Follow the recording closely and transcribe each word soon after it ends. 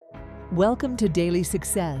Welcome to Daily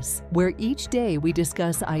Success, where each day we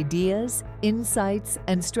discuss ideas, insights,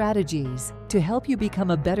 and strategies to help you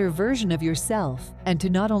become a better version of yourself and to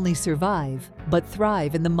not only survive, but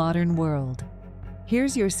thrive in the modern world.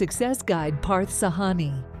 Here's your success guide, Parth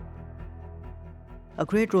Sahani. A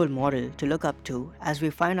great role model to look up to as we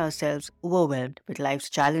find ourselves overwhelmed with life's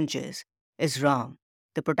challenges is Ram,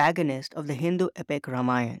 the protagonist of the Hindu epic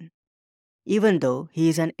Ramayana. Even though he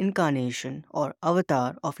is an incarnation or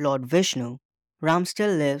avatar of Lord Vishnu, Ram still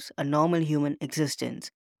lives a normal human existence,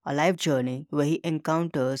 a life journey where he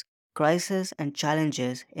encounters crises and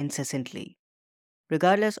challenges incessantly.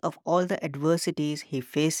 Regardless of all the adversities he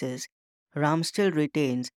faces, Ram still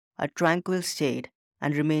retains a tranquil state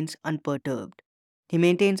and remains unperturbed. He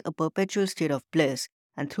maintains a perpetual state of bliss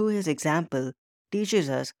and through his example teaches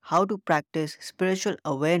us how to practice spiritual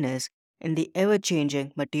awareness in the ever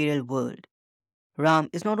changing material world. Ram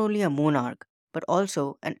is not only a monarch but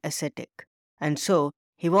also an ascetic, and so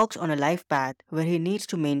he walks on a life path where he needs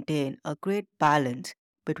to maintain a great balance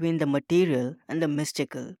between the material and the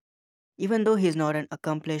mystical. Even though he is not an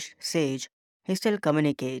accomplished sage, he still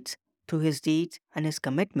communicates, through his deeds and his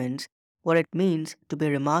commitments, what it means to be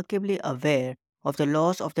remarkably aware of the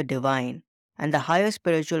laws of the divine and the higher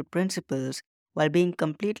spiritual principles while being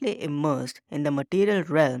completely immersed in the material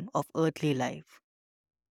realm of earthly life.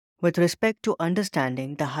 With respect to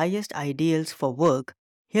understanding the highest ideals for work,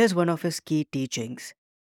 here's one of his key teachings: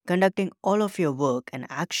 conducting all of your work and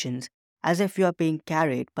actions as if you are being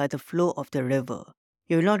carried by the flow of the river.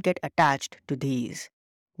 You will not get attached to these.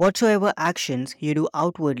 Whatsoever actions you do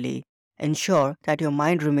outwardly, ensure that your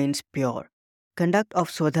mind remains pure. Conduct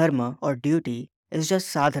of swadharma or duty is just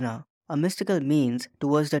sadhana, a mystical means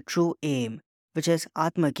towards the true aim, which is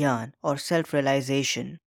atmagyan or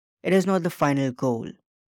self-realization. It is not the final goal.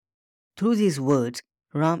 Through these words,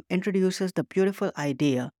 Ram introduces the beautiful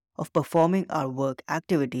idea of performing our work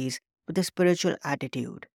activities with a spiritual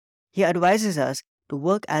attitude. He advises us to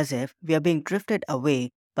work as if we are being drifted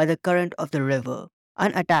away by the current of the river,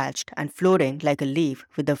 unattached and floating like a leaf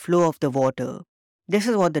with the flow of the water. This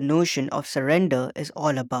is what the notion of surrender is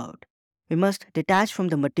all about. We must detach from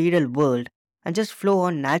the material world and just flow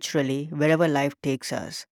on naturally wherever life takes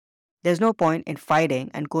us. There's no point in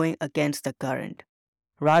fighting and going against the current.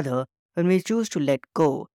 Rather, when we choose to let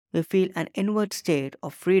go, we feel an inward state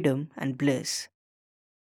of freedom and bliss.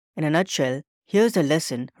 In a nutshell, here's the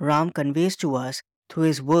lesson Ram conveys to us through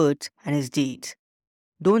his words and his deeds.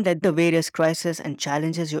 Don't let the various crises and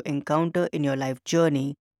challenges you encounter in your life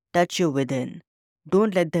journey touch you within.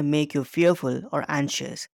 Don't let them make you fearful or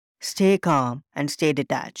anxious. Stay calm and stay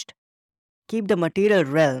detached. Keep the material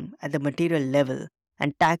realm at the material level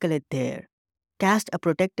and tackle it there. Cast a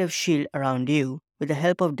protective shield around you with the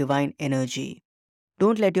help of divine energy.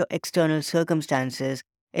 Don't let your external circumstances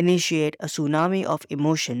initiate a tsunami of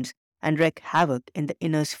emotions and wreak havoc in the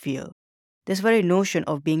inner sphere. This very notion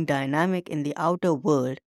of being dynamic in the outer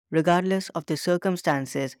world, regardless of the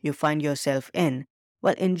circumstances you find yourself in,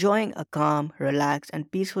 while enjoying a calm, relaxed,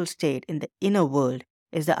 and peaceful state in the inner world,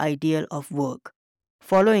 is the ideal of work.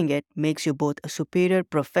 Following it makes you both a superior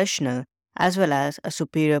professional as well as a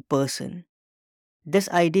superior person. This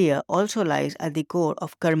idea also lies at the core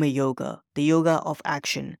of Karma Yoga, the yoga of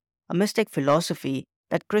action, a mystic philosophy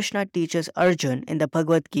that Krishna teaches Arjun in the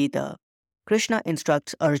Bhagavad Gita. Krishna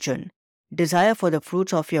instructs Arjun, desire for the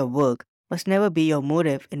fruits of your work must never be your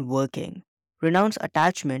motive in working. Renounce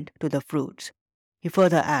attachment to the fruits. He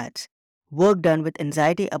further adds, work done with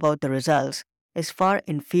anxiety about the results is far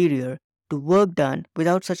inferior to work done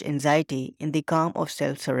without such anxiety in the calm of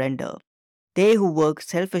self-surrender. They who work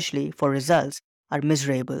selfishly for results are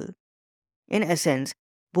miserable. In essence,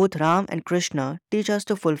 both Ram and Krishna teach us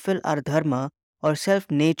to fulfill our dharma or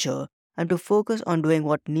self-nature and to focus on doing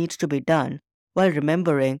what needs to be done while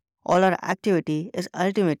remembering all our activity is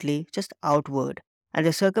ultimately just outward and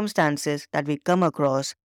the circumstances that we come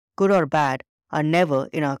across, good or bad, are never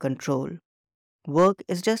in our control. Work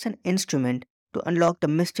is just an instrument to unlock the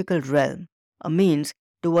mystical realm, a means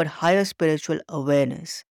toward higher spiritual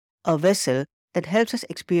awareness, a vessel that helps us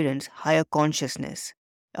experience higher consciousness,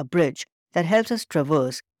 a bridge that helps us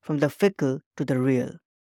traverse from the fickle to the real.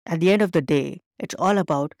 At the end of the day, it's all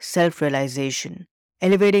about self realization,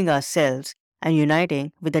 elevating ourselves and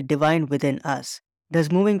uniting with the divine within us,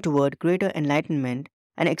 thus moving toward greater enlightenment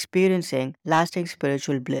and experiencing lasting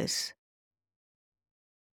spiritual bliss.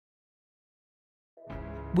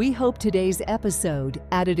 We hope today's episode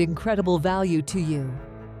added incredible value to you.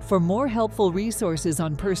 For more helpful resources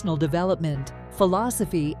on personal development,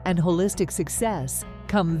 philosophy, and holistic success,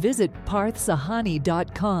 come visit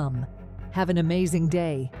parthsahani.com. Have an amazing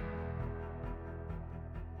day.